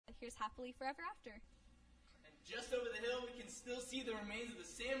here's happily forever after. And just over the hill, we can still see the remains of the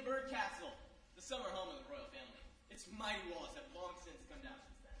Sandburg Castle, the summer home of the royal family. Its mighty walls have long since come down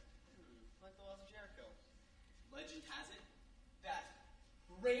since then. Like the walls of Jericho. Legend has it that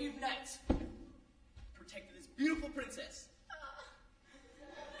brave knights protected this beautiful princess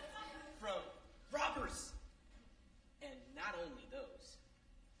from robbers. And not only those,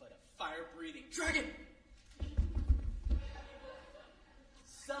 but a fire-breathing dragon.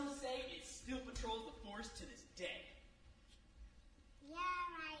 Some say it still patrols the forest to this day. Yeah,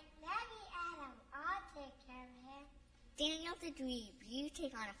 right. Let me Adam. I'll take care of him. Daniel the Dweeb, you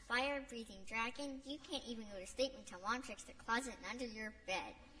take on a fire-breathing dragon. You can't even go to sleep until Mom checks the closet and under your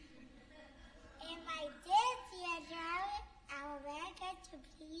bed. If I did see a dragon, I would beg her to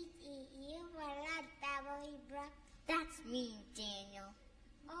please eat you for that family brook. That's mean, Daniel.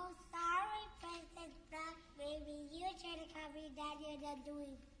 Oh, sorry, Princess Brook. Maybe you should have called me Daniel the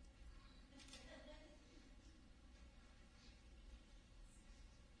Dweeb.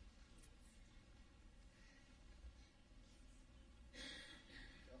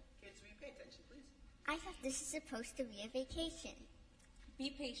 Kids, will you pay attention, please? I thought this is supposed to be a vacation.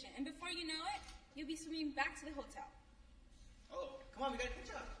 Be patient, and before you know it, you'll be swimming back to the hotel. Oh, come on, we gotta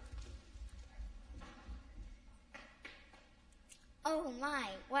catch up. Oh my,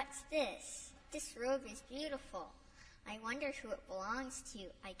 what's this? This robe is beautiful. I wonder who it belongs to.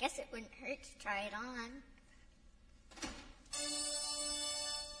 I guess it wouldn't hurt to try it on.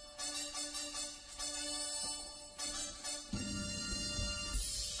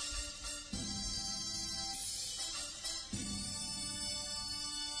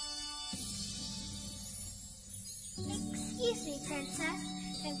 Excuse me, Princess.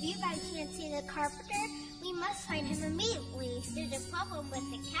 Have you by chance seen the carpenter? We must find him immediately. There's a problem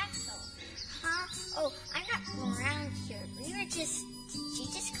with the castle. Huh? Oh, I'm not from around here. Did you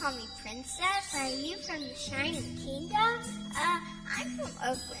just call me Princess? Are you from the Shining Kingdom? I'm from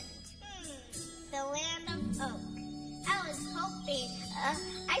Oakland. The land of oak. I was hoping.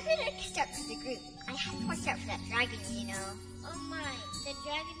 I better catch up to the group. I have to watch out for that dragon, you know. Oh my, the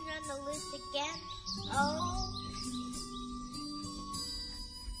dragon's on the loose again? Oh.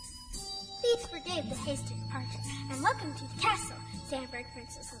 Please forgive the hasty departure, and welcome to the castle, Sandburg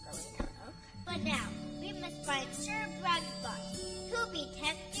Princess of the Land of Oak. But now, we must find Sir Braggabot. Who'll be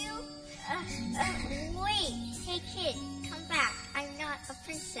test you? Wait. Hey, kid, come back. I'm not a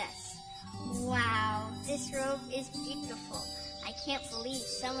princess. Wow, this robe is beautiful. I can't believe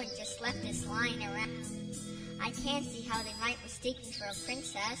someone just left this lying around. I can't see how they might mistake me for a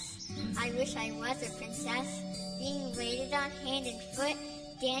princess. I wish I was a princess. Being waited on hand and foot,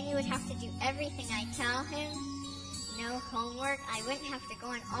 Danny would have to do everything I tell him. No homework. I wouldn't have to go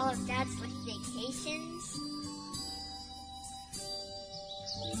on all of Dad's vacations.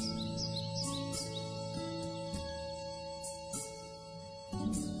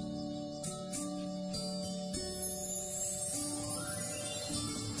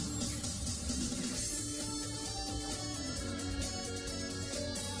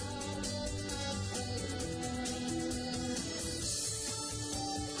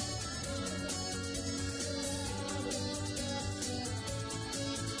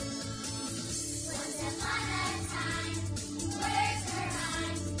 Once upon a time, words were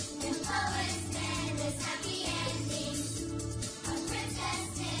rhymes.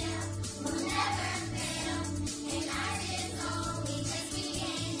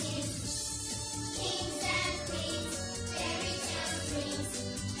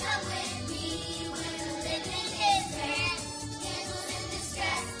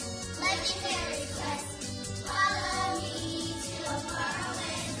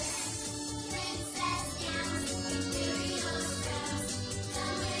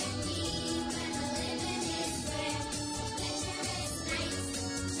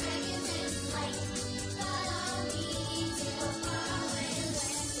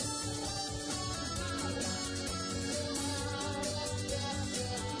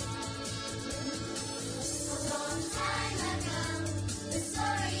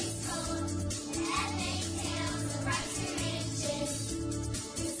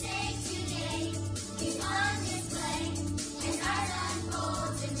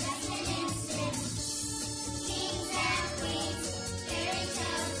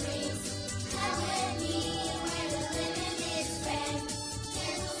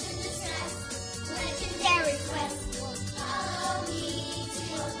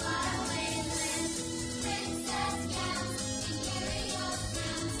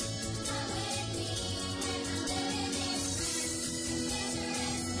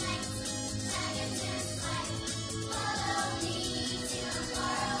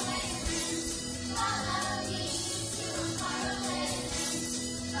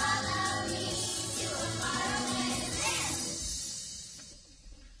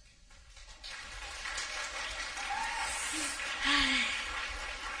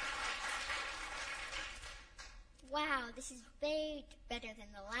 this is way better than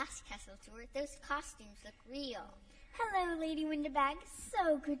the last castle tour. Those costumes look real. Hello, Lady Windabag.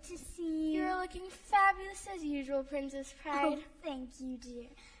 So good to see you. You're looking fabulous as usual, Princess Pride. Oh, thank you, dear.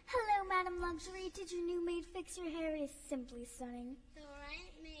 Hello, Madam Luxury. Did your new maid fix your hair? It is simply stunning. The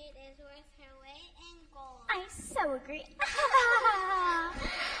right maid is worth her weight in gold. I so agree.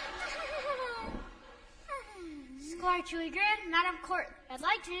 Squire Chewy Grand, Madam Court, I'd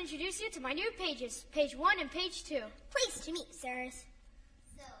like to introduce you to my new pages, page 1 and page 2. Pleased to meet you, sirs.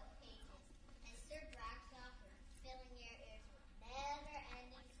 So, pages, as Sir Braxoff filling your ears with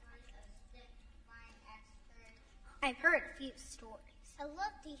never-ending stories of flying experts. I've heard a few stories. I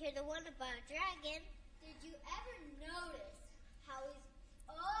love to hear the one about a dragon. Did you ever notice how he's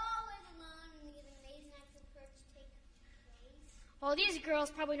always alone when these amazing acts of courage take place? Well, these girls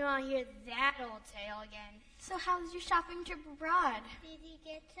probably don't want to hear that old tale again. So how's your shopping trip abroad? Did you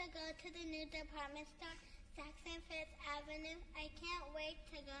get to go to the new department store, Saks and Fifth Avenue? I can't wait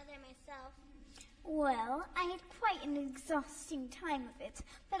to go there myself. Well, I had quite an exhausting time of it,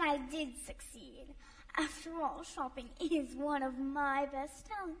 but I did succeed. After all, shopping is one of my best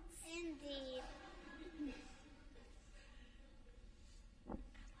talents. Indeed.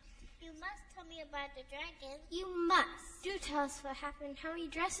 You must tell me about the dragon. You must. Do tell us what happened. How many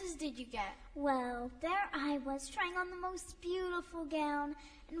dresses did you get? Well, there I was trying on the most beautiful gown,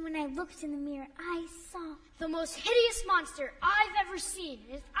 and when I looked in the mirror, I saw The most hideous monster I've ever seen.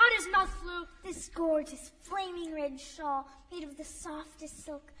 Out his mouth flew this gorgeous flaming red shawl made of the softest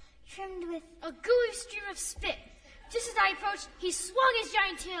silk, trimmed with a gooey stream of spit. Just as I approached, he swung his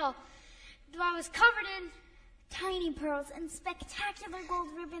giant tail. Though I was covered in tiny pearls and spectacular gold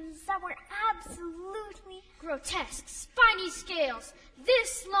ribbons that were absolutely grotesque, spiny scales,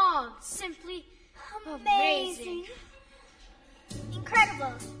 this long, simply amazing.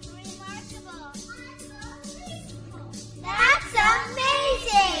 Incredible. Remarkable. That's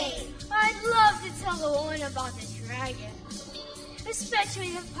amazing! I'd love to tell the one about the dragon, especially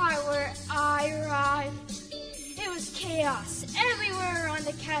the part where I arrived. It was chaos everywhere around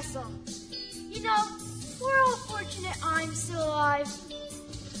the castle. You know, we're all fortunate I'm still alive.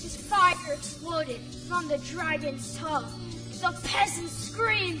 This fire exploded from the dragon's tongue. The peasants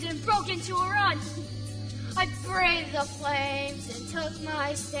screamed and broke into a run. I braved the flames and took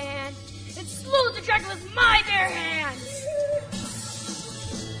my stand and slew the dragon with my bare hands.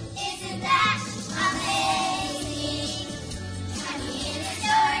 Isn't that amazing? Coming in the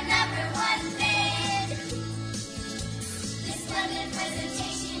door, number 1 fan. This London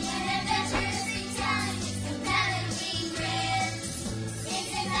presentation and adventurous retelling is compellingly grand.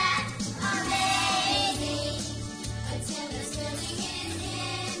 Isn't that amazing? A tale that's filling in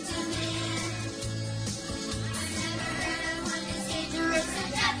demand. I've never heard of one as dangerous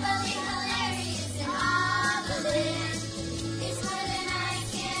and definitely hilarious in all the land. It's more than I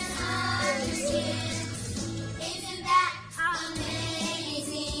can understand. Isn't that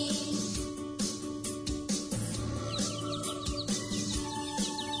amazing?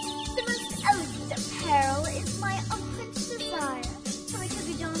 The most elegant apparel is my unquenched desire to make a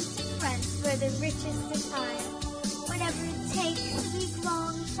dancing France for the richest attire. Whatever it takes, a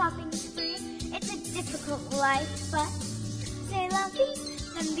week-long shopping spree. It's a difficult life, but c'est la vie.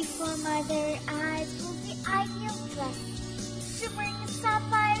 Then before my very eyes was the ideal dress, shimmering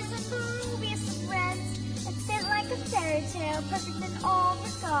sapphires and the rubiest of reds. It fit like a fairy tale, perfect in all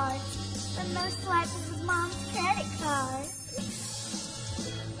regards. The most swipes was Mom's credit card.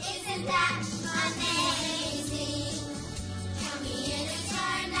 Isn't that amazing? Count me in a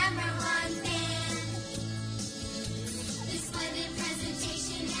jar, number 1 fan. This splendid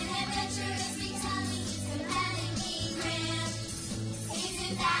presentation and adventurous retelling is compellingly grand.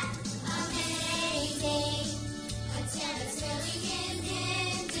 Isn't that amazing? A tale that's really in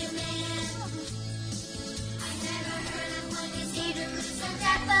demand. I've never heard of one as dangerous, so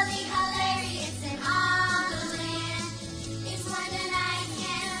definitely hilarious in all the land. It's more than I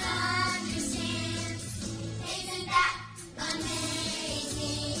can understand. Isn't that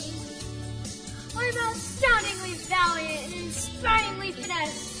amazing? I'm astoundingly valiant and inspiringly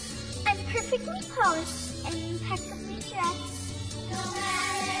finesse. I'm perfectly polished and impeccably dressed. No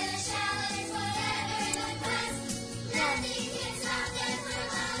matter the challenge, whatever the quest, nothing can stop them from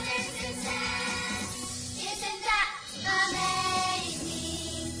all their success. Isn't that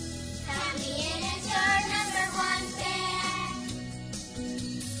amazing? Count me in as your number 1 fan.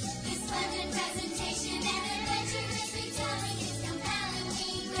 This splendid presentation and adventurous retelling is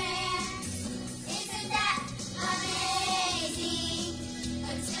compellingly grand. Isn't that amazing? A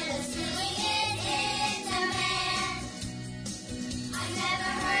tale that's really in demand.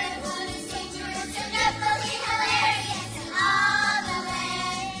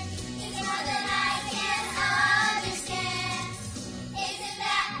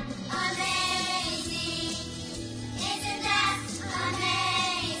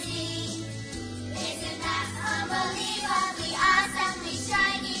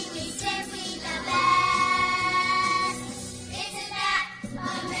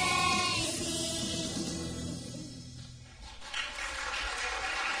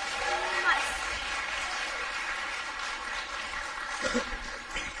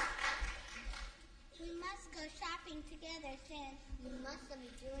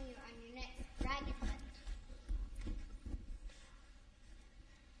 do when you're on your next dragon hunt.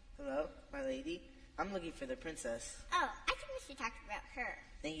 Hello, my lady. I'm looking for the princess. Oh, I think we should talk about her.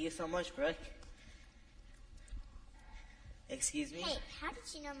 Thank you so much, Brooke. Excuse me? Hey, how did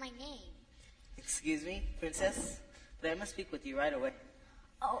you know my name? Excuse me, princess? But I must speak with you right away.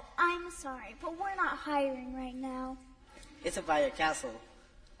 Oh, I'm sorry, but we're not hiring right now. It's about your castle.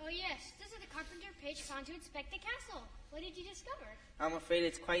 Oh yes, this is the carpenter Paige found to inspect the castle. What did you discover? I'm afraid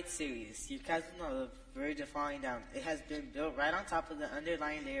it's quite serious. Your castle is on the verge of falling down. It has been built right on top of the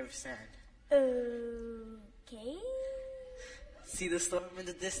underlying layer of sand. Okay. See the storm in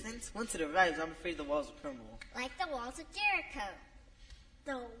the distance? Once it arrives, I'm afraid the walls will crumble. Like the walls of Jericho.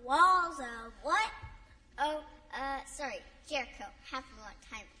 The walls of what? Oh, sorry, Jericho. Happened a long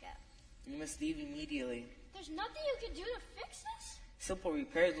time ago. You must leave immediately. There's nothing you can do to fix this? Simple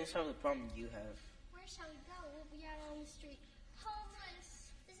repairs won't solve the problem you have. Where shall we go? We'll be out on the street.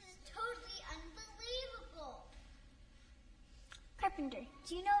 Homeless. This is totally unbelievable. Carpenter,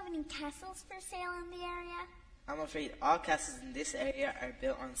 do you know of any castles for sale in the area? I'm afraid all castles in this area are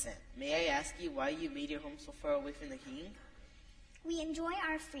built on sand. May I ask you why you made your home so far away from the king? We enjoy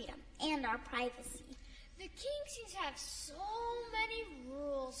our freedom and our privacy. The king seems to have so many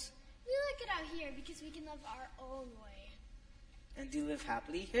rules. We like it out here because we can live our own way. And do you live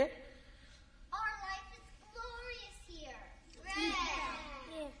happily here? Our life is glorious here.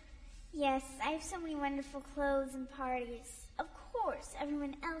 Red. Yes, I have so many wonderful clothes and parties. Of course,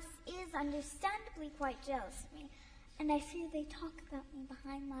 everyone else is understandably quite jealous of me, and I fear they talk about me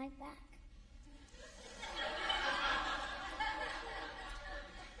behind my back.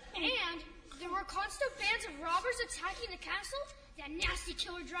 And there were constant bands of robbers attacking the castle, that nasty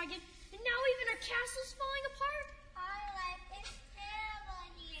killer dragon, and now even our castle's falling apart. Our life is terrible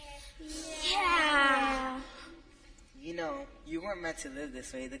here. Yeah. You know, you weren't meant to live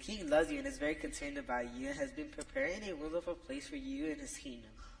this way. The king loves you and is very concerned about you and has been preparing a wonderful place for you in his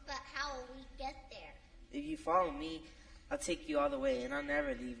kingdom. But how will we get there? If you follow me, I'll take you all the way and I'll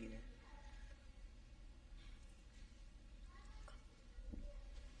never leave you.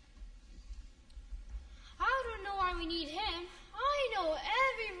 I don't know why we need him. I know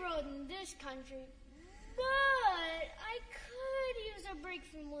every road in this country, but I could use a break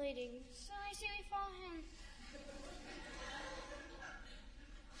from leading, so I say we follow him.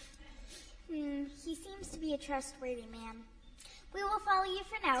 He seems to be a trustworthy man. We will follow you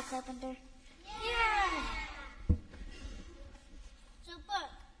for now, Carpenter. Yeah. So,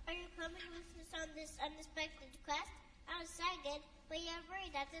 Buck, are you coming with us on this unexpected quest? I'm excited, but yet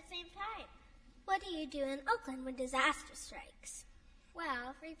worried at the same time. What do you do in Oakland when disaster strikes?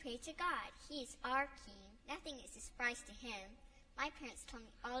 Well, we pray to God. He is our king. Nothing is a surprise to him. My parents tell me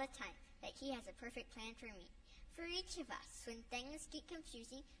all the time that he has a perfect plan for me. For each of us, when things get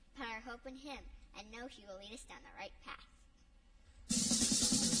confusing, put our hope in him and know he will lead us down the right path.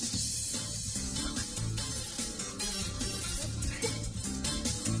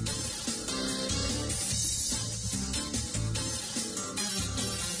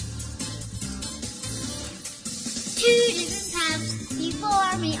 Two different paths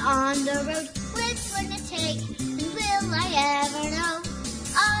before me on the road. Which one to take, and will I ever know?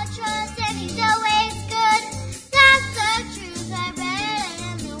 I'll trust and he's always good. That's the truth I read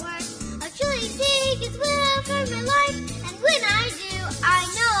in the Word. I'll truly seek His will for my life, and when I do, I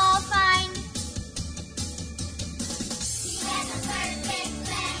know I'll find. He has a perfect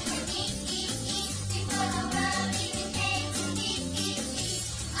plan for me, before the world even came to me.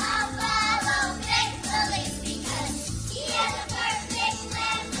 I'll follow faithfully because He has a perfect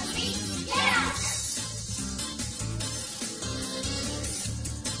plan for me. Yeah.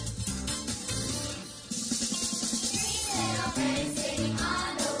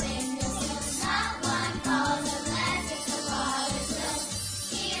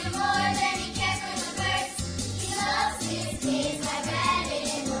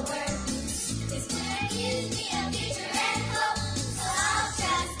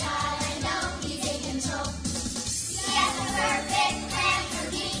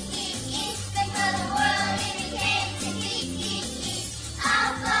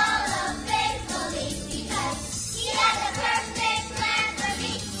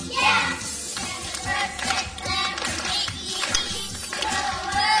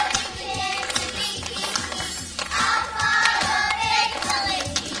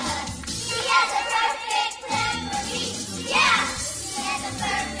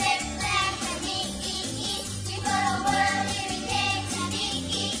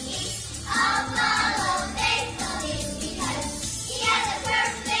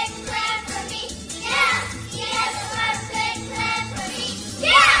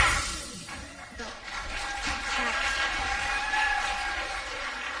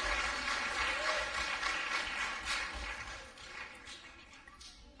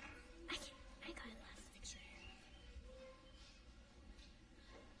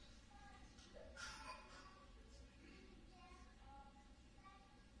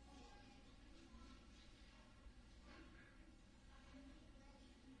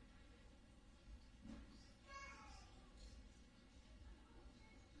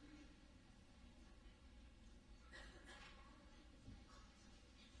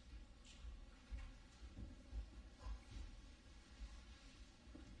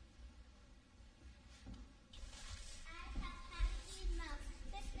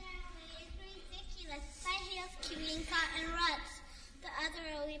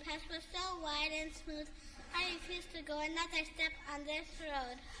 path was so wide and smooth, I refuse to go another step on this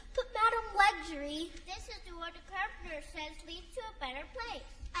road. But Madam Luxury, this is the road the carpenter says leads to a better place.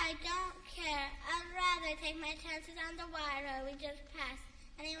 I don't care. I'd rather take my chances on the wide road we just passed.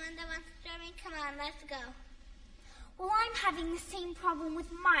 Anyone that wants to join me, come on, let's go. Well, I'm having the same problem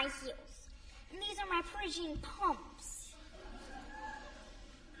with my heels. And these are my Parisian pumps.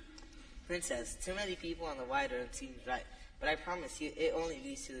 Princess, too many people on the wide road seems right, but I promise you it only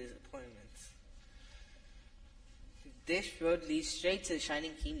leads to disappointments. This road leads straight to the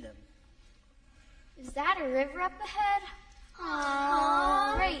Shining Kingdom. Is that a river up ahead?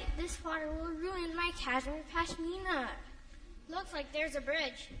 Aww. Great, this water will ruin my Cashmere Pashmina. Looks like there's a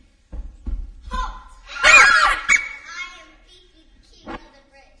bridge. Halt! I am Fifi, king of the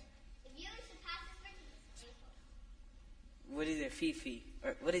bridge. If you wish to pass this bridge, it's painful. What is your fee?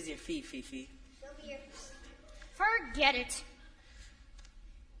 Or what is your fee, Fifi? Show me your Forget it.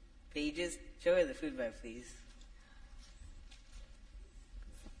 Pages, show her the food bag, please.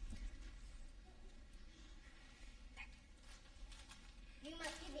 You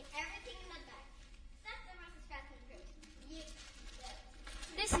must give me everything in the bag. Except the rest is fastened through.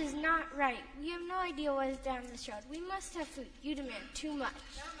 This is not right. We have no idea what is down this road. We must have food. You demand too much.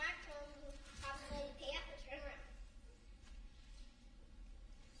 No, Mark told me probably pay up and turn around.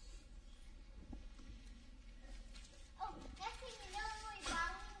 Oh, next thing you know, we're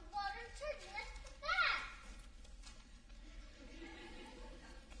bottling water and turkey. Let's go back.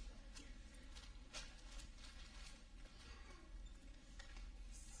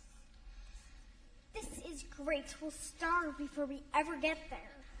 This is great. We'll starve before we ever get there.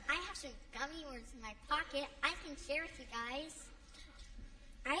 I have some gummy worms in my pocket. I can share with you guys.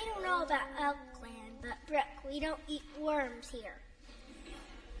 I don't know about Elkland, but Brooke, we don't eat worms here.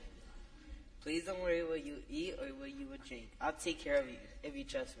 Please don't worry what you eat or what you would drink. I'll take care of you if you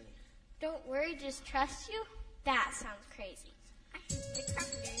trust me. Don't worry, just trust you? That sounds crazy. I think the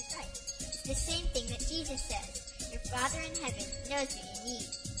carpenter is right. It's the same thing that Jesus says. Your Father in heaven knows what you need.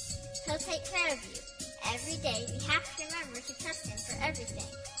 He'll take care of you. Every day we have to remember to trust Him for everything.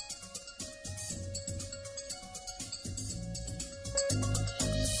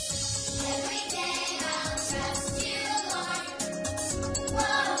 Every day I'll trust you, Lord.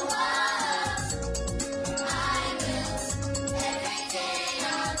 Whoa, whoa, I will. Every day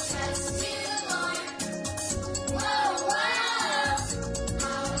I'll trust you, Lord. Whoa, whoa,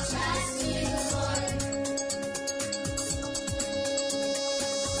 I'll trust you, Lord.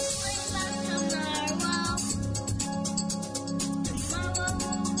 Swing back tomorrow. Tomorrow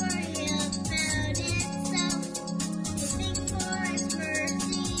will worry about itself. Giving for His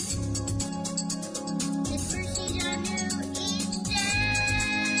mercy. His mercies are new each day.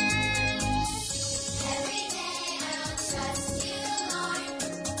 Every day I'll trust you, Lord.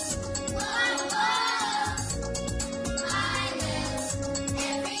 Whoa, whoa, I will.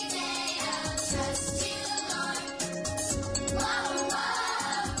 Every day I'll trust you, Lord. Whoa,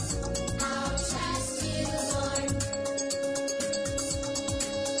 whoa, I'll trust you, Lord.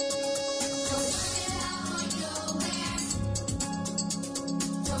 Don't worry about what you'll wear.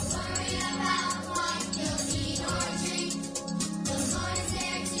 Don't worry about what you'll eat or drink. The Lord is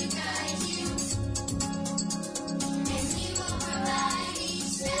there to guide you, and He will provide each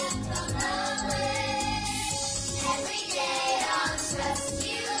step of the way. Every day I'll trust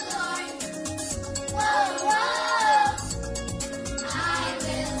you, Lord. Whoa, whoa, I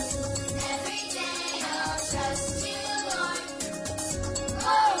will. Every day I'll trust you, Lord.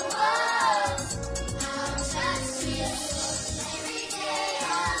 Whoa, whoa, I'll trust you. Every day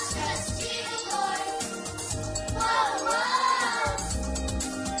I'll trust you, Lord. Whoa, whoa,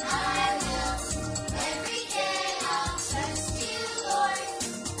 I will. Every day I'll trust you, Lord.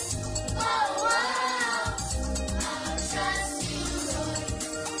 Whoa, whoa, I'll trust you, Lord.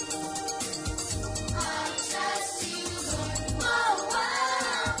 I'll trust you, Lord. Whoa, whoa,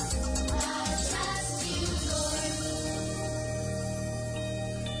 I'll trust you, Lord.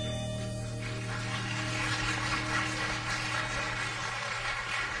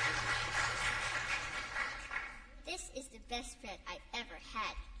 This is the best bread I've ever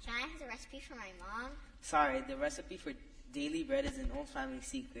had. Can I have the recipe for my mom? Sorry, the recipe for daily bread is an old family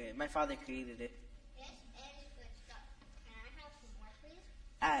secret. My father created it. Yes, and it's good stuff. Can I have some more, please?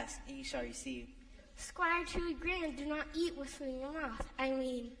 Ask, and you shall receive. Squire Chewy Grand, do not eat with food in your mouth. I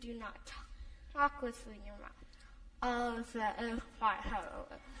mean, do not talk with food in your mouth. All of that is quite hello.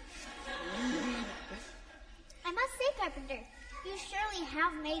 I must say, Carpenter, you surely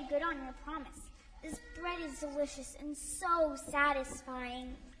have made good on your promise. This bread is delicious and so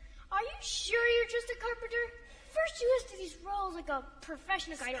satisfying. Are you sure you're just a carpenter? first you used to these roles like a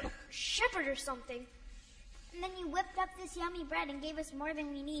professional guy, a shepherd or something. And then you whipped up this yummy bread and gave us more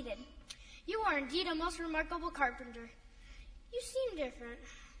than we needed. You are indeed a most remarkable carpenter. You seem different.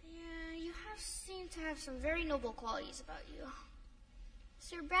 Yeah, you seem to have some very noble qualities about you.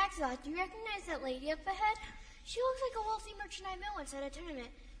 Sir Braxot, do you recognize that lady up ahead? She looks like a wealthy merchant I met once at a tournament.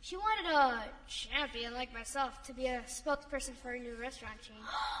 She wanted a champion like myself to be a spokesperson for a new restaurant chain.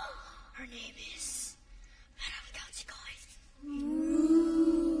 Her name is Madame Galsikoy.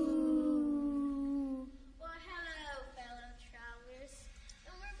 Well, hello, fellow travelers.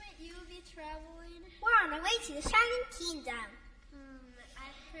 And where might you be traveling? We're on our way to the Shining Kingdom.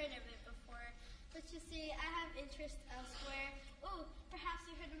 I've heard of it before. But you see, I have interest elsewhere. Oh, perhaps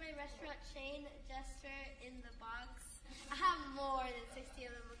you heard of my restaurant chain, Jester in the Box. I have more than 60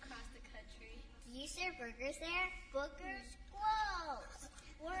 of them across the country. Do you serve burgers there? Boogers? Gross.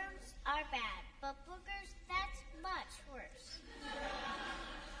 Worms are bad, but boogers, that's much worse.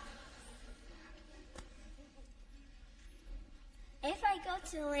 If I go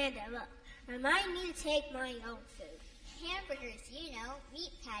to the land I love, I might need to take my own food. Hamburgers,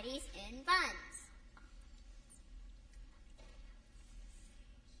 meat patties and buns.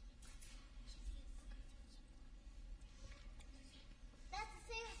 That's the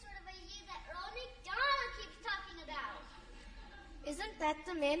same sort of idea that Ronald McDonald keeps talking about. Isn't that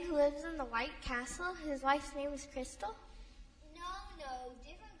the man who lives in the White Castle? His wife's name is Crystal? No,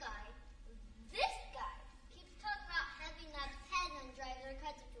 different guy. This guy keeps talking about having a peasant drive their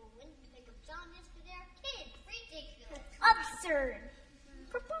cousin to a wind pick up zombies for their kids. Ridiculous. Absurd.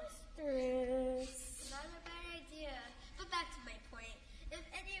 Preposterous. Not a bad idea. But back to my point. If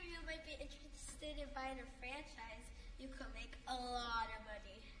any of you might be interested in buying a franchise, you could make a lot of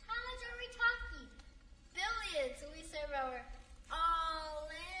money. How much are we talking? Billions! We serve our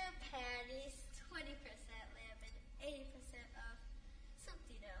all lamb patties, 20% lamb and 80% of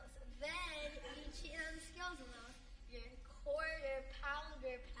something else. Then you cheat on the skills a little. Your quarter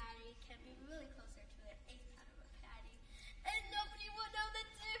pounder patty can be really closer to an eighth pound of a patty. And nobody will know the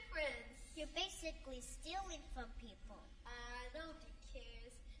difference. You're basically stealing from people. Nobody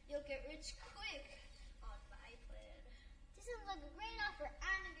cares. You'll get rich quick on my plan. This sounds like a great offer.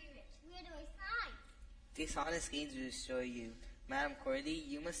 I'm gonna be rich. Where do I sign? Dishonest gains will destroy you. Madam Cordy,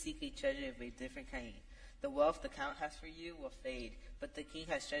 you must seek a treasure of a different kind. The wealth the Count has for you will fade, but the King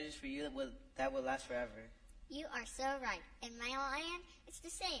has treasures for you that will last forever. You are so right. In my land, it's the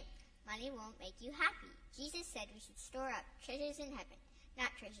same. Money won't make you happy. Jesus said we should store up treasures in heaven,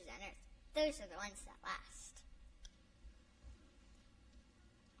 not treasures on earth. Those are the ones that last.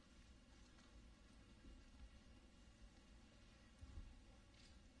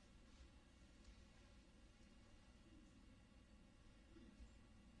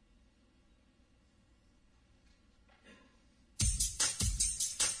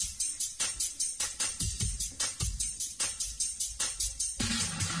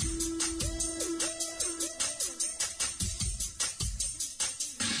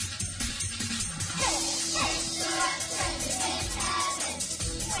 Hey,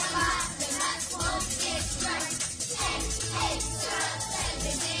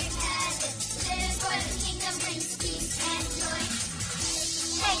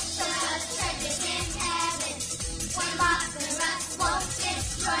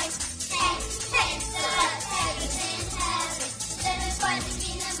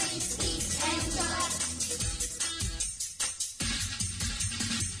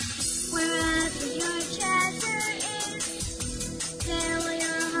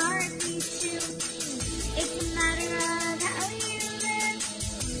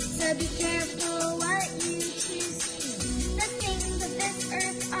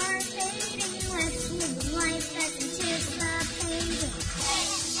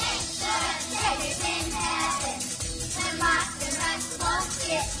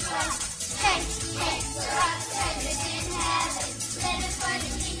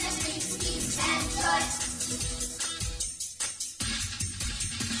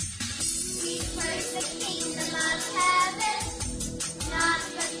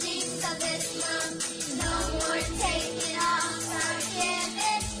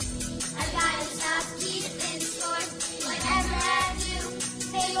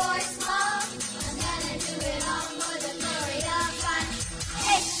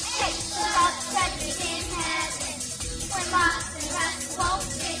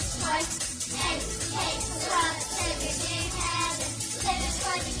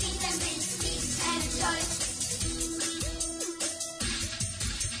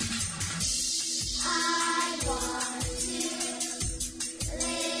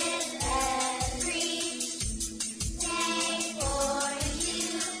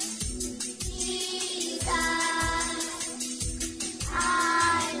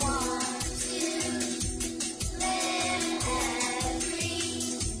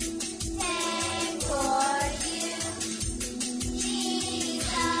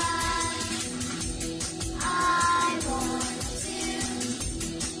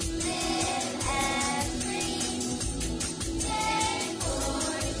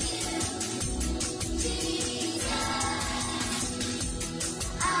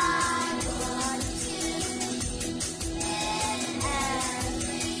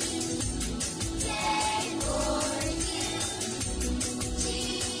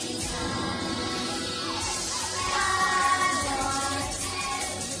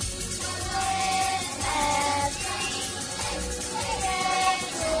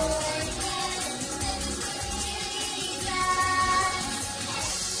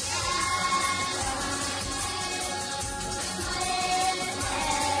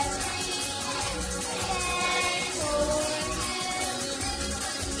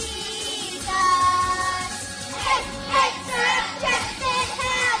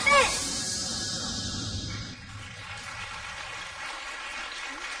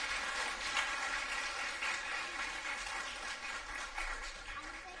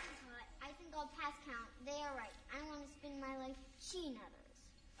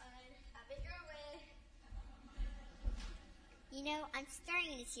 I'm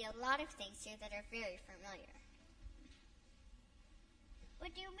starting to see a lot of things here that are very familiar.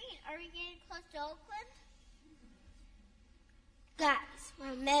 What do you mean? Are we getting close to Oakland? Guys,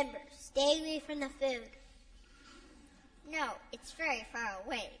 remember, stay away from the food. No, it's very far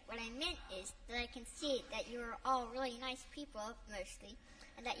away. What I meant is that I can see that you are all really nice people, mostly,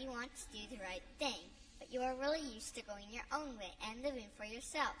 and that you want to do the right thing. But you are really used to going your own way and living for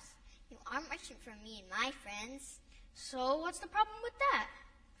yourselves. You aren't rushing for me and my friends. So what's the problem with that?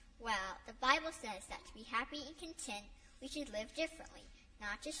 Well, the Bible says that to be happy and content, we should live differently,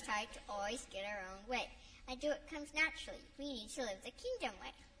 not just try to always get our own way. And do it comes naturally. We need to live the kingdom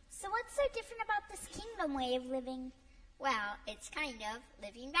way. So what's so different about this kingdom way of living? Well, it's kind of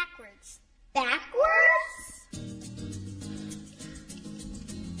living backwards. Backwards?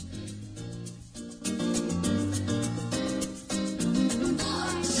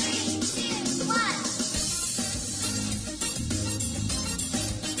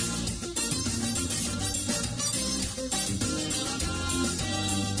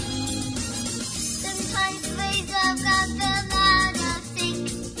 Sometimes the ways of God feel out of sync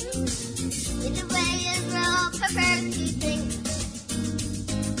with the way a girl prefers to think.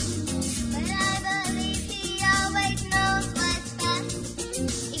 But I believe He always knows what's best,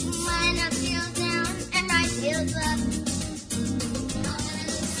 even when I feel down and right feels up. All of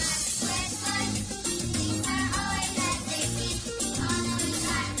the time where it's light, things are always as they seem. All of the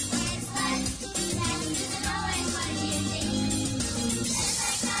time where it's light, that isn't always what you think. It's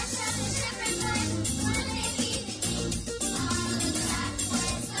like God chose a different way, one day be the king. All of the time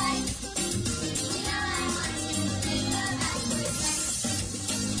where it's light, you know I want to live the backwards way.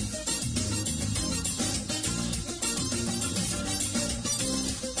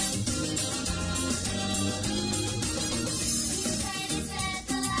 You kind of said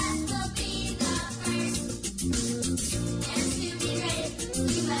the last will be the first, and to be great,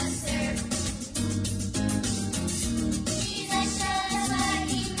 you must serve. Jesus showed us what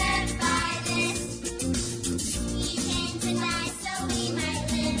He meant by this. He came to die so we might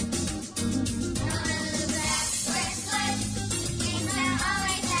live. All of the backwards life, things are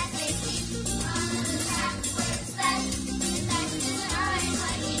always as they seem. All of the backwards life, the best isn't always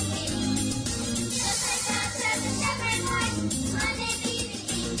what you think. Just like God chose a shepherd boy, one day be the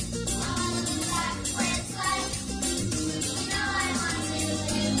king. All of the backwards life, you know I want to live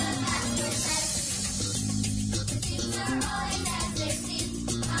the backwards life. Things are always as they seem.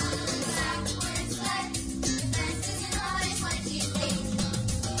 All of the backwards life, the best isn't always what you think.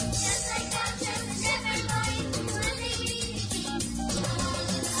 Just like God chose a shepherd boy, one day be the king. All of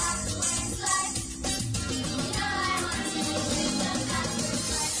the backwards life, you know I want to live the backwards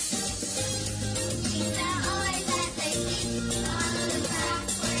life. Things are always as they seem. All of the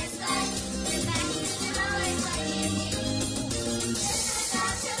backwards life, the best isn't always what you think. Just like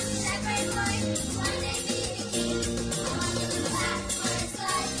God chose a shepherd boy, one day be the king. All of the backwards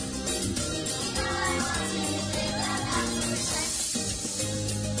life, you know I want to live the backwards life.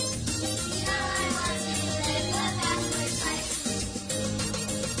 You know I want to live the backwards life.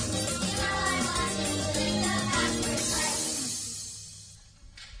 You know I want to live the backwards life.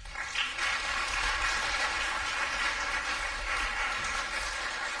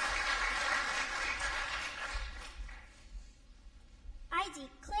 I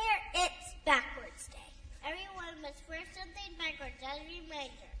declare it's backwards day. Everyone must wear something backwards as a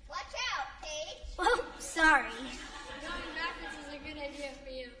reminder. Watch out, Paige. Oh, sorry. Going backwards is a good idea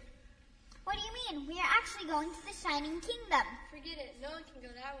for you. What do you mean? We are actually going to the Shining Kingdom. Forget it. No one can go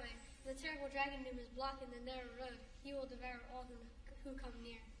that way. The terrible dragon doom is blocking the narrow road. He will devour all who come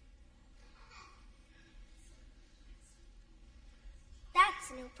near.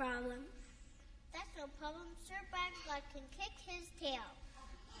 That's no problem. That's no problem. Sir Bagslot can kick his tail.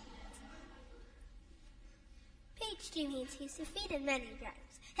 Peach means he's defeated many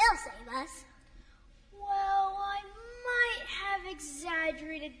dragons. He'll save us. Well, I might have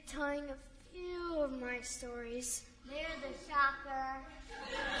exaggerated telling a few of my stories. They're the shocker.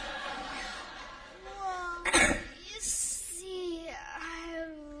 Well, you see, I've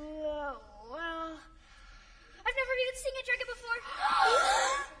never even seen a dragon before.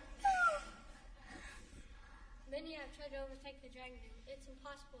 Many have tried to overtake the dragon. It's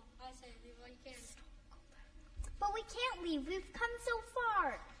impossible. I say, leave all you can. But we can't leave. We've come so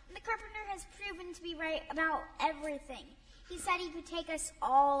far. And the carpenter has proven to be right about everything. He said he could take us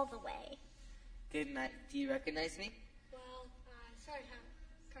all the way. Good night. Do you recognize me? Well, sorry,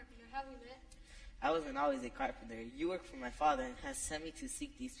 Carpenter. Have we met? I wasn't always a carpenter. You work for my father and has sent me to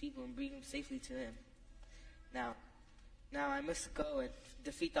seek these people and bring them safely to him. Now I must go and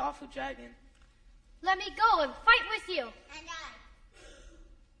defeat the awful dragon. Let me go and fight with you. And I.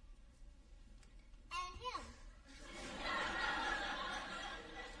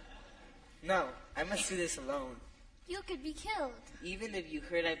 No, I must do this alone. You could be killed. Even if you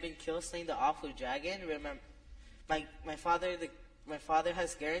heard I've been killed slaying the awful dragon, remember, my father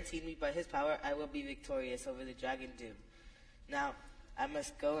has guaranteed me by his power I will be victorious over the dragon doom. Now, I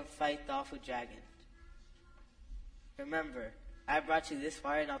must go and fight the awful dragon. Remember, I brought you this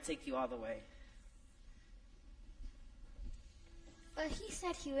far and I'll take you all the way. But he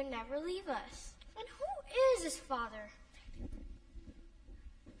said he would never leave us. And who is his father?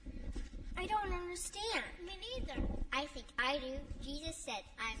 I don't understand. Me neither. I think I do. Jesus said,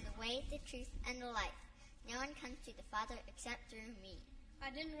 I am the way, the truth, and the life. No one comes to the Father except through me. I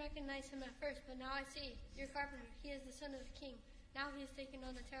didn't recognize him at first, but now I see. Your carpenter, he is the son of the king. Now he has taken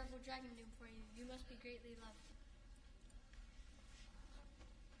on the terrible dragon doom for you. You must be greatly loved.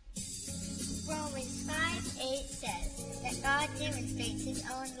 Romans 5:8 says that God demonstrates his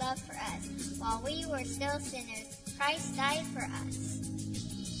own love for us. While we were still sinners, Christ died for us.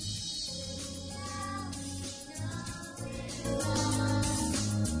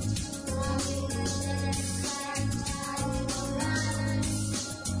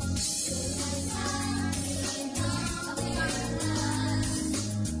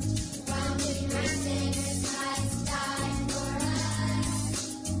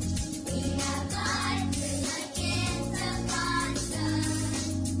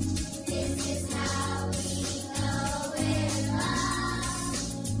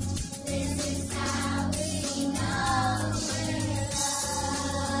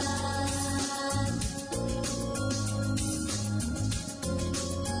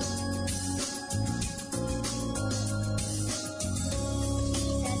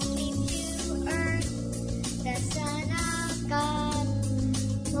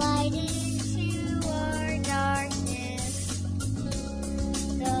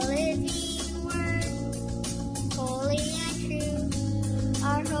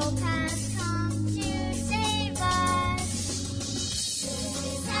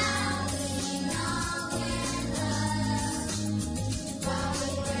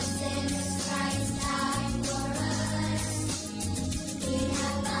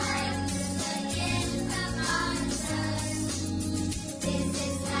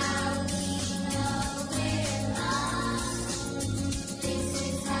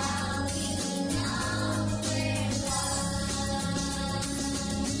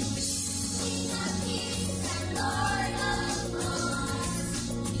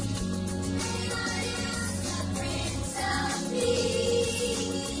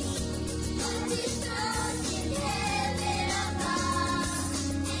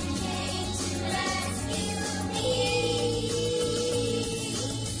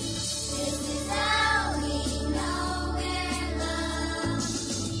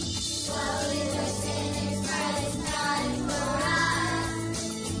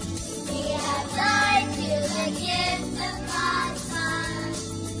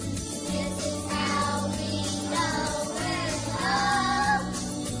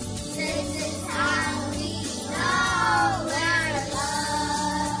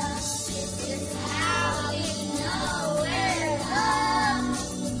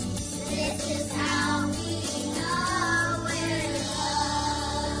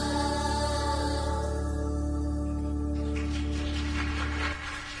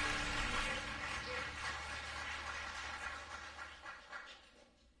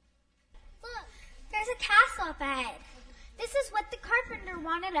 This is what the carpenter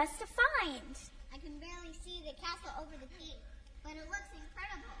wanted us to find. I can barely see the castle over the peak, but it looks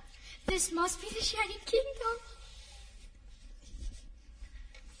incredible. This must be the Shining Kingdom.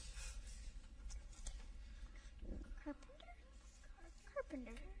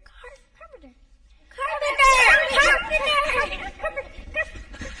 Carpenter.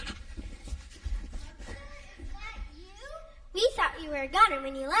 We thought you were a gunner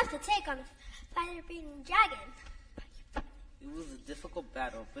when you left to take on a fire-breathing dragon. It was a difficult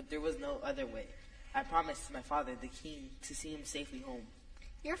battle, but there was no other way. I promised my father, the king, to see him safely home.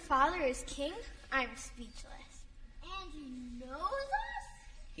 Your father is king? I'm speechless. And he knows us?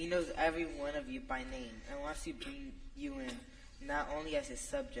 He knows every one of you by name and wants to bring you in, not only as his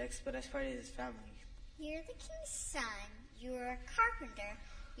subjects, but as part of his family. You're the king's son. You are a carpenter.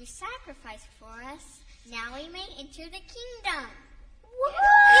 You sacrificed for us. Now we may enter the kingdom.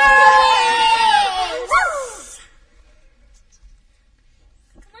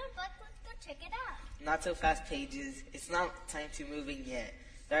 Come on, Buck, let's go check it out. Not so fast, Pages. It's not time to move in yet.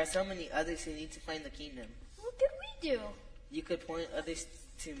 There are so many others who need to find the kingdom. What could we do? You could point others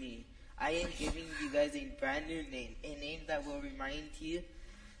to me. I am giving you guys a brand new name, a name that will remind you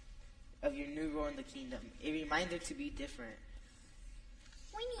of your new role in the kingdom, a reminder to be different.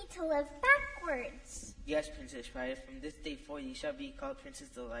 We need to live backwards. Yes, Princess Pride, from this day forward you shall be called Princess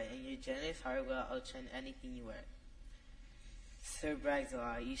Delight, and your generous heart will outshine anything you wear. Sir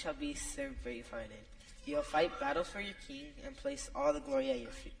Bragdollar, you shall be Sir Bravehearted. You will fight battles for your king and place all the glory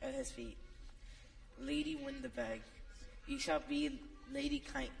at his feet. Lady Windabag, you shall be Lady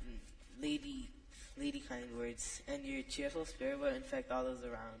Kind Words, and your cheerful spirit will infect all those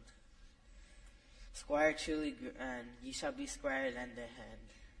around. Squire Truly Grand, you shall be Squire Lenderhand.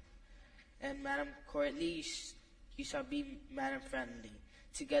 And Madam Courtly, you shall be Madam Friendly.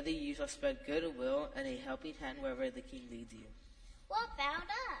 Together you shall spread goodwill and a helping hand wherever the king leads you. What about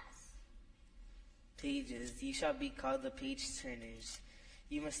us? Pages, you shall be called the page turners.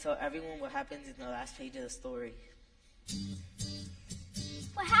 You must tell everyone what happens in the last page of the story.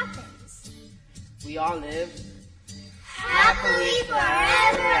 What happens? We all live Happily forever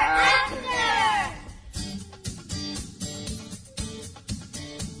after!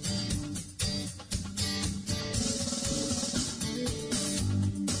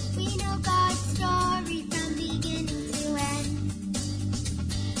 We know God's story from beginning to end.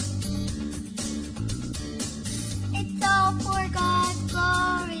 It's all for God's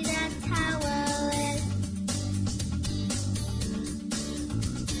glory, that's how we'll live.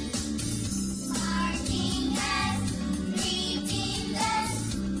 Our King has redeemed us,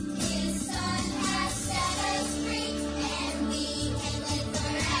 His Son has set us free, and we can live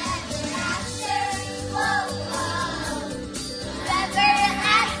forever after. Whoa, whoa. Forever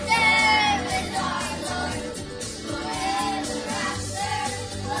after with our Lord. Forever after.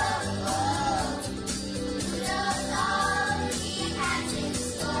 Whoa, whoa. Who knows all He has in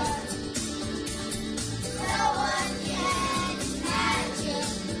store? No one can imagine,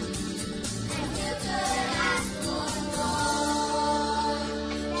 and who could ask for more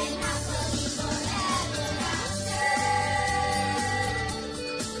than happily forever after?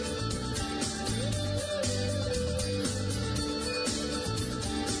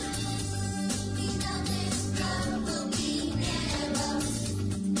 We know this road will be narrow,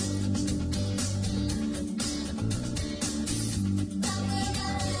 but we're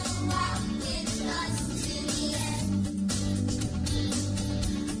gonna walk with us to the end.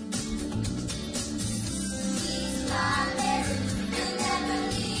 He's promised He'll never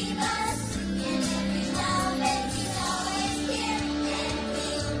leave us, in every moment He's always here, and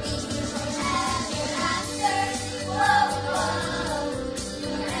we'll be here forever after. Whoa, whoa.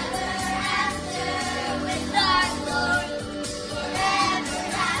 Forever after with our Lord. Forever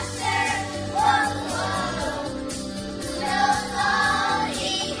after. Whoa, whoa. Who knows all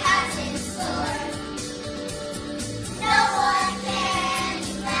He has in store? No one can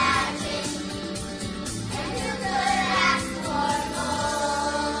imagine, and who could ask for more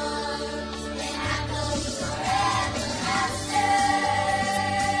than happily forever after?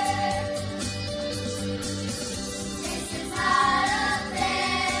 This is not a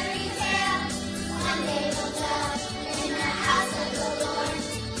fairy tale. One day we'll dwell in the house of the Lord.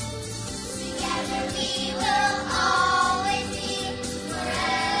 Together we will always be,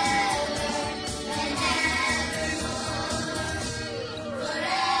 forever and evermore.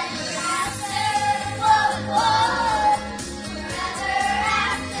 Forever after, whoa, whoa. Forever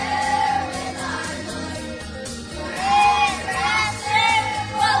after with our Lord. Forever after,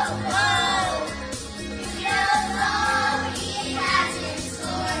 whoa, whoa. Who knows all He has in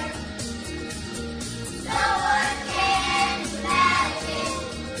store? No one can imagine,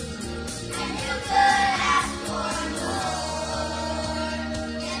 and who could ask for more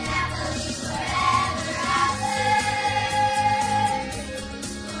than happily forever after?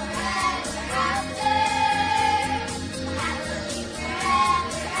 Forever after, happily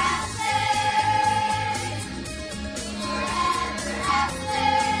forever after. Forever after,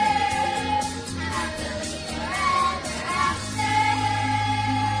 happily forever after.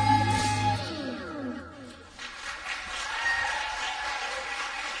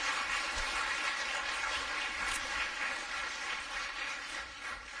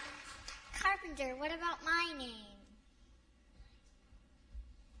 Carpenter, what about my name?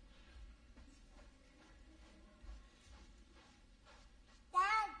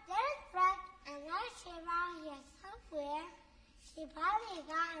 Dad, there's Brooke, and there's she around here somewhere. She probably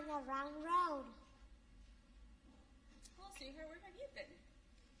got on the wrong road. Well, Sneaker, where have you been?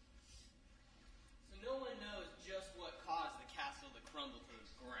 So no one knows just what caused the castle to crumble to the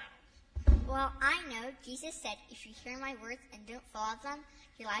ground. Well, I know Jesus said, if you hear my words and don't follow them,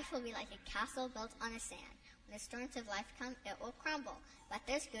 your life will be like a castle built on the sand. When the storms of life come, it will crumble. But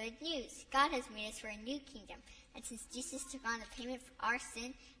there's good news. God has made us for a new kingdom. And since Jesus took on the payment for our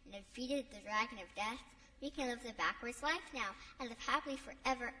sin and defeated the dragon of death, We can live the backwards life now and live happily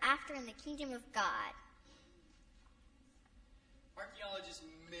forever after in the kingdom of God. Archaeologists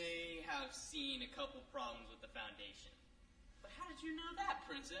may have seen a couple problems with the foundation. But how did you know that,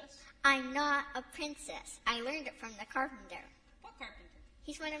 Princess? I'm not a princess. I learned it from the carpenter. What carpenter?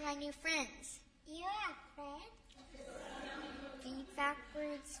 He's one of my new friends. You're a friend? Feet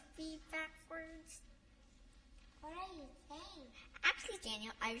backwards, feet backwards. What are you saying? Actually,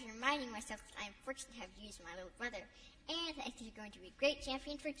 Daniel, I was reminding myself that I'm fortunate to have you as my little brother, and that you're going to be a great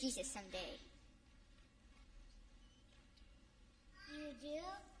champion for Jesus someday. You do?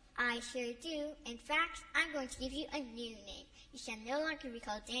 I sure do. In fact, I'm going to give you a new name. You shall no longer be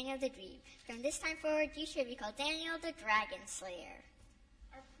called Daniel the Dream. From this time forward, you shall be called Daniel the Dragon Slayer.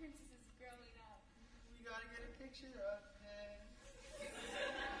 Our princess is growing up. We gotta get a picture of him.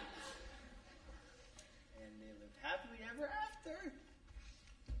 And they lived happily ever after.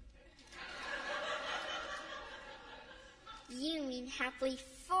 You mean happily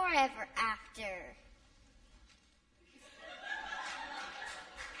forever after.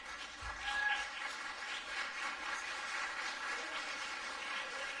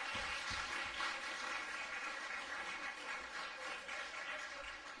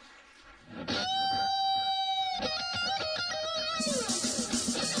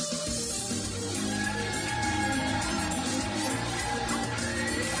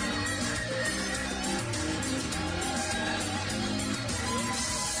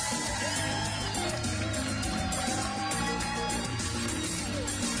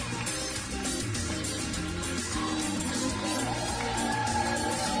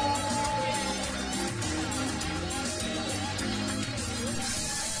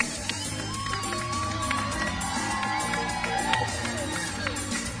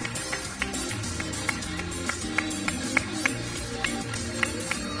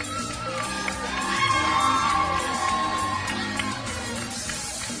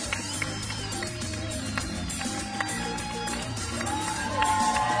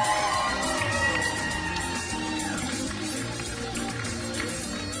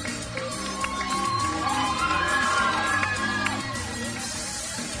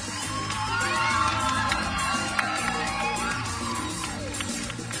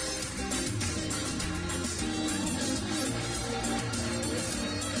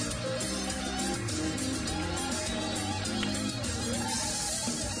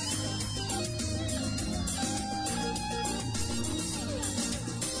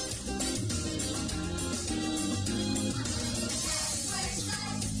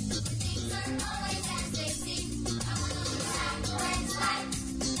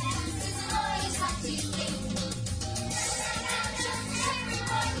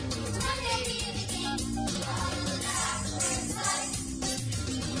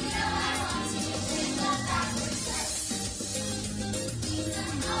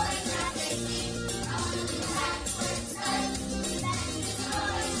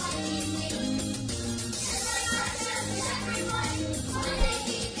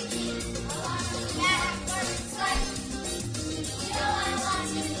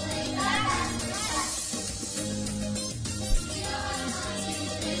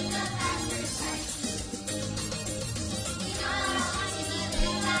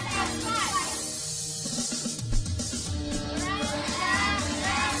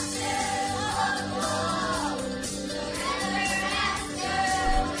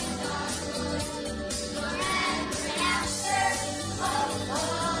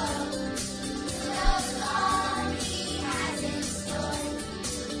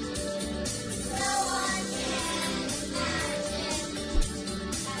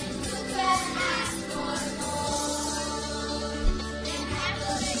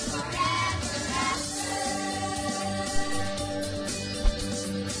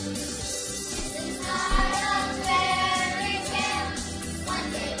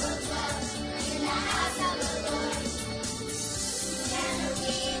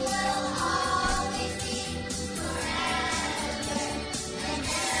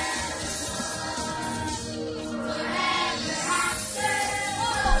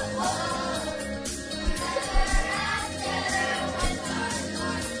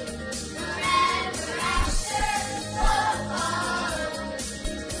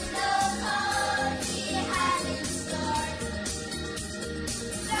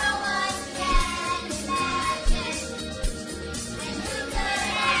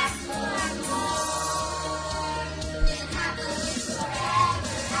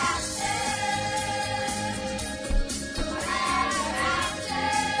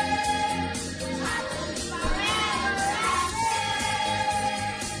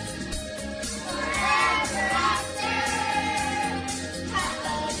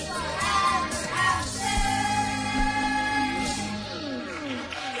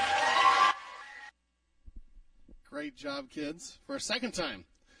 kids, for a second time.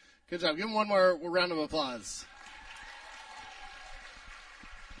 Good job. Give them one more round of applause.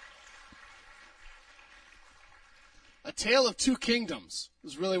 A Tale of Two Kingdoms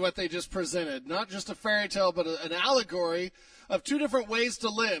is really what they just presented. Not just a fairy tale, but an allegory of two different ways to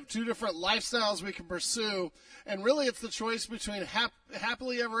live, two different lifestyles we can pursue. And really it's the choice between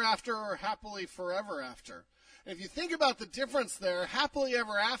happily ever after or happily forever after. And if you think about the difference there, happily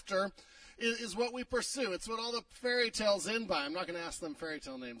ever after is what we pursue. It's what all the fairy tales end by. I'm not going to ask them fairy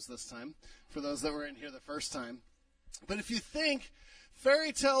tale names this time, for those that were in here the first time. But if you think,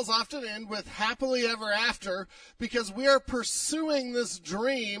 fairy tales often end with happily ever after because we are pursuing this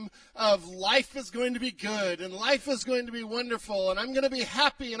dream of life is going to be good and life is going to be wonderful and I'm going to be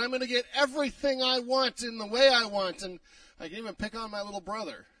happy and I'm going to get everything I want in the way I want. And I can even pick on my little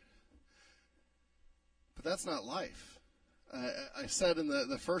brother. But that's not life. I said in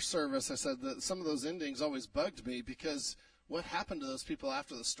the first service, I said that some of those endings always bugged me because what happened to those people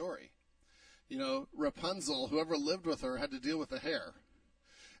after the story? You know, Rapunzel, whoever lived with her, had to deal with the hair.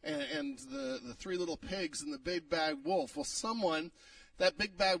 And the three little pigs and the big bad wolf. Well, that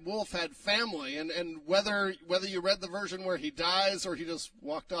big bad wolf had family. And whether you read the version where he dies or he just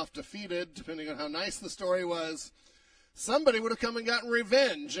walked off defeated, depending on how nice the story was, somebody would have come and gotten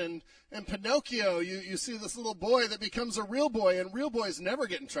revenge. And Pinocchio, you see this little boy that becomes a real boy, and real boys never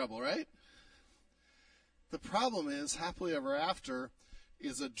get in trouble, right? The problem is, happily ever after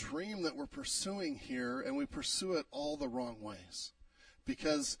is a dream that we're pursuing here, and we pursue it all the wrong ways.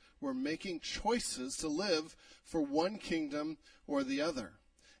 Because we're making choices to live for one kingdom or the other.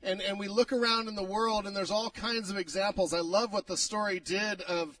 And we look around in the world, and there's all kinds of examples. I love what the story did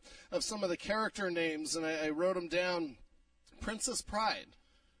of some of the character names, and I wrote them down. Princess Pride.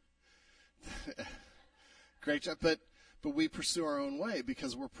 Great job. But we pursue our own way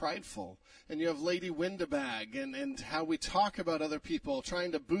because we're prideful. And you have Lady Windabag and how we talk about other people,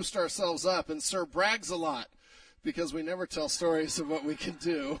 trying to boost ourselves up. And Sir Brags-a-Lot, because we never tell stories of what we can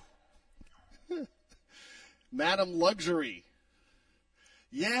do. Madam Luxury.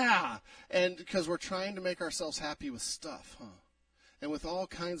 Yeah, and because we're trying to make ourselves happy with stuff, huh? And with all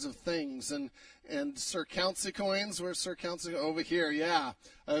kinds of things. And Sir Countsy Coins, where's Sir Countsy? Over here, yeah.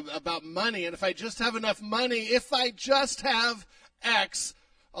 About money. And if I just have enough money, if I just have X,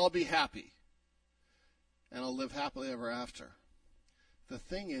 I'll be happy. And I'll live happily ever after. The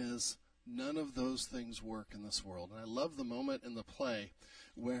thing is, none of those things work in this world. And I love the moment in the play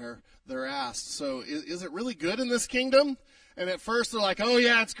where they're asked, so is it really good in this kingdom? And at first they're like, oh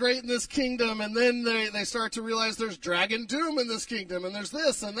yeah, it's great in this kingdom. And then they start to realize there's Dragon Doom in this kingdom. And there's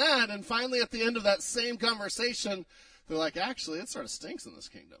this and that. And finally at the end of that same conversation, they're like, actually, it sort of stinks in this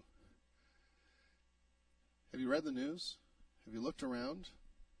kingdom. Have you read the news? Have you looked around?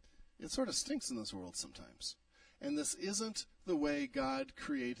 It sort of stinks in this world sometimes. And this isn't the way God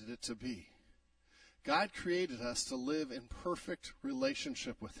created it to be. God created us to live in perfect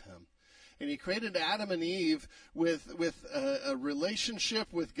relationship with Him. And He created Adam and Eve with a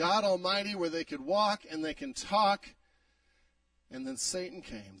relationship with God Almighty where they could walk and they can talk. And then Satan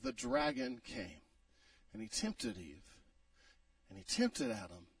came, the dragon came, and he tempted Eve. And he tempted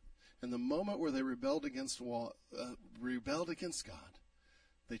Adam. And the moment where they rebelled against God,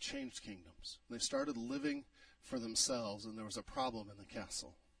 they changed kingdoms. They started living for themselves, and there was a problem in the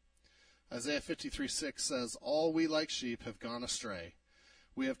castle. Isaiah 53:6 says, all we like sheep have gone astray.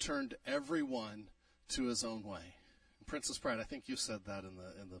 We have turned every one to his own way. And Princess Pride, I think you said that in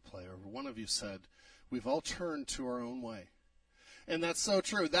the play, or one of you said, we've all turned to our own way. And that's so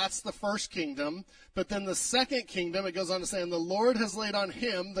true. That's the first kingdom. But then the second kingdom, it goes on to say, and the Lord has laid on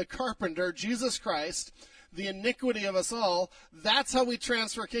him, the carpenter, Jesus Christ, the iniquity of us all. That's how we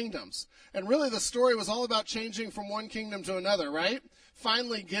transfer kingdoms. And really the story was all about changing from one kingdom to another, right?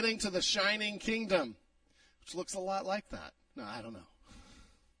 Finally getting to the shining kingdom, which looks a lot like that. No, I don't know.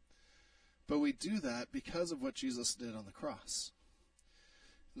 But we do that because of what Jesus did on the cross.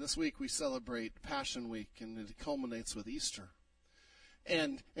 And this week we celebrate Passion Week, and it culminates with Easter.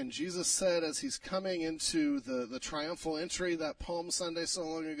 And Jesus said as he's coming into the triumphal entry, that Palm Sunday so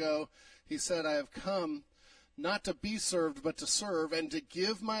long ago, he said, I have come not to be served, but to serve, and to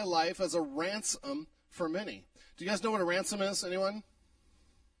give my life as a ransom for many. Do you guys know what a ransom is? Anyone?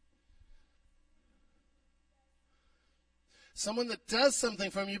 Someone that does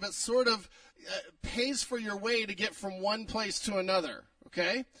something from you, but sort of pays for your way to get from one place to another.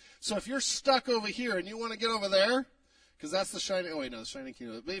 Okay? So if you're stuck over here and you want to get over there, because that's the shining, the shining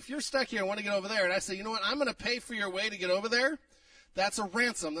kingdom. But if you're stuck here and want to get over there, and I say, you know what, I'm going to pay for your way to get over there, that's a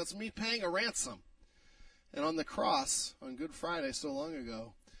ransom. That's me paying a ransom. And on the cross, on Good Friday so long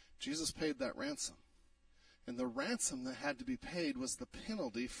ago, Jesus paid that ransom. And the ransom that had to be paid was the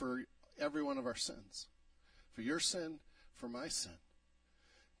penalty for every one of our sins. For your sin, for my sin.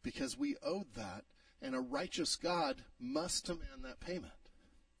 Because we owed that, and a righteous God must demand that payment.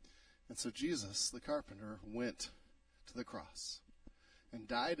 And so Jesus, the carpenter, went to the cross and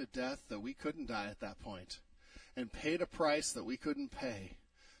died a death that we couldn't die at that point, and paid a price that we couldn't pay,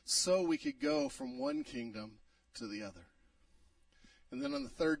 so we could go from one kingdom to the other. And then on the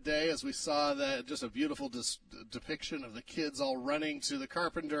third day, as we saw that, just a beautiful depiction of the kids all running to the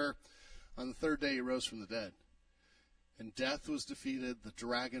carpenter, on the third day he rose from the dead. And death was defeated, the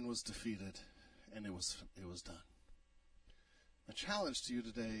dragon was defeated, and it was done. My challenge to you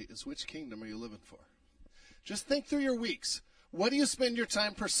today is, which kingdom are you living for? Just think through your weeks. What do you spend your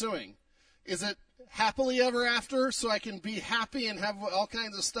time pursuing? Is it happily ever after, so I can be happy and have all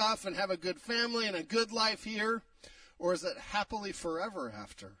kinds of stuff and have a good family and a good life here? Or is it happily forever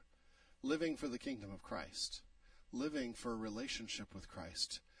after, living for the kingdom of Christ, living for a relationship with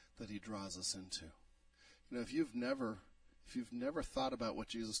Christ that he draws us into? You know, if you've never thought about what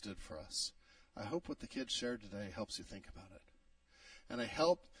Jesus did for us, I hope what the kids shared today helps you think about it. And I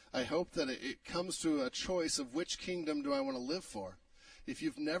hope that it comes to a choice of which kingdom do I want to live for. If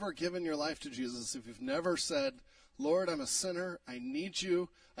you've never given your life to Jesus, if you've never said, Lord, I'm a sinner, I need you,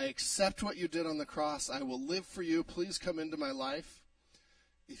 I accept what you did on the cross, I will live for you, please come into my life.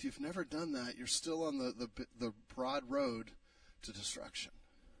 If you've never done that, you're still on the broad road to destruction.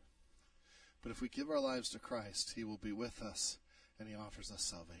 But if we give our lives to Christ, he will be with us, and he offers us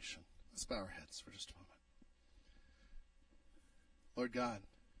salvation. Let's bow our heads for just a moment. Lord God,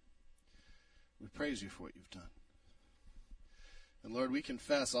 we praise you for what you've done. And Lord, we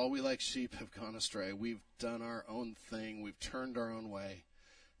confess all we like sheep have gone astray. We've done our own thing. We've turned our own way.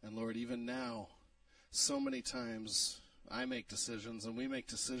 And Lord, even now, so many times I make decisions, and we make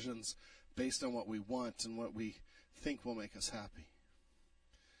decisions based on what we want and what we think will make us happy.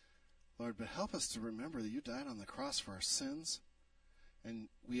 Lord, but help us to remember that you died on the cross for our sins, and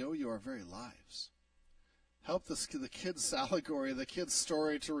we owe you our very lives. Help the kids' allegory, the kids'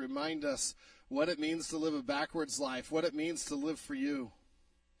 story to remind us what it means to live a backwards life, what it means to live for you.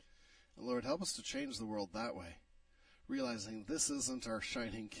 And Lord, help us to change the world that way, realizing this isn't our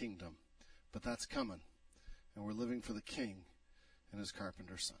shining kingdom, but that's coming, and we're living for the King and his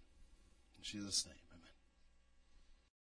carpenter son. In Jesus' name.